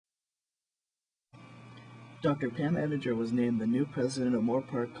Dr. Pam Eddinger was named the new president of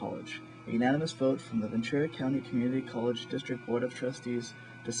Moorpark College. A unanimous vote from the Ventura County Community College District Board of Trustees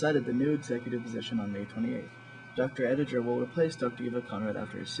decided the new executive position on May 28th. Dr. Eddinger will replace Dr. Eva Conrad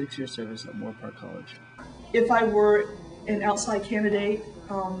after a 6-year service at Moorpark College. If I were an outside candidate,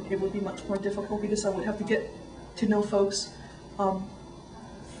 it would be much more difficult because I would have to get to know folks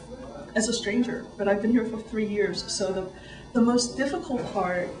as a stranger. But I've been here for 3 years, so the most difficult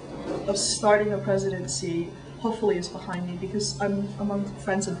part of starting a presidency hopefully is behind me because I'm among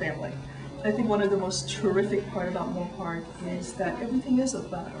friends and family. I think one of the most terrific part about Moorpark is that everything is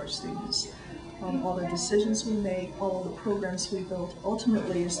about our students. All the decisions we make, all the programs we build,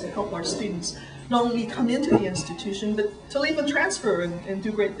 ultimately is to help our students not only come into the institution, but to leave and transfer and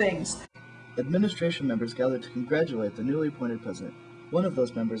do great things. Administration members gathered to congratulate the newly appointed president. One of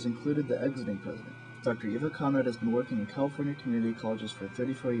those members included the exiting president. Dr. Eva Conrad has been working in California community colleges for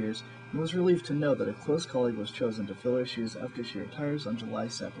 34 years and was relieved to know that a close colleague was chosen to fill her shoes after she retires on July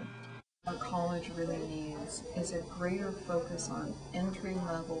 2nd. Our college really needs is a greater focus on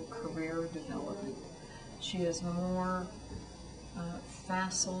entry-level career development. She is more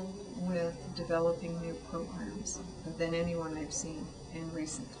facile with developing new programs than anyone I've seen in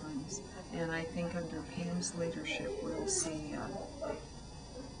recent times. And I think under Pam's leadership we'll see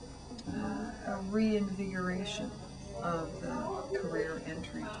a reinvigoration of the career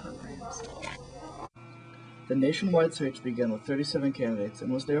entry programs. The nationwide search began with 37 candidates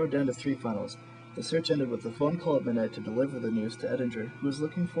and was narrowed down to 3 finalists. The search ended with a phone call at midnight to deliver the news to Eddinger, who is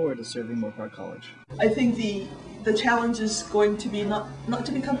looking forward to serving Moorpark College. I think the challenge is going to be not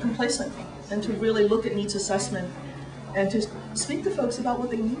to become complacent and to really look at needs assessment and to speak to folks about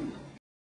what they need.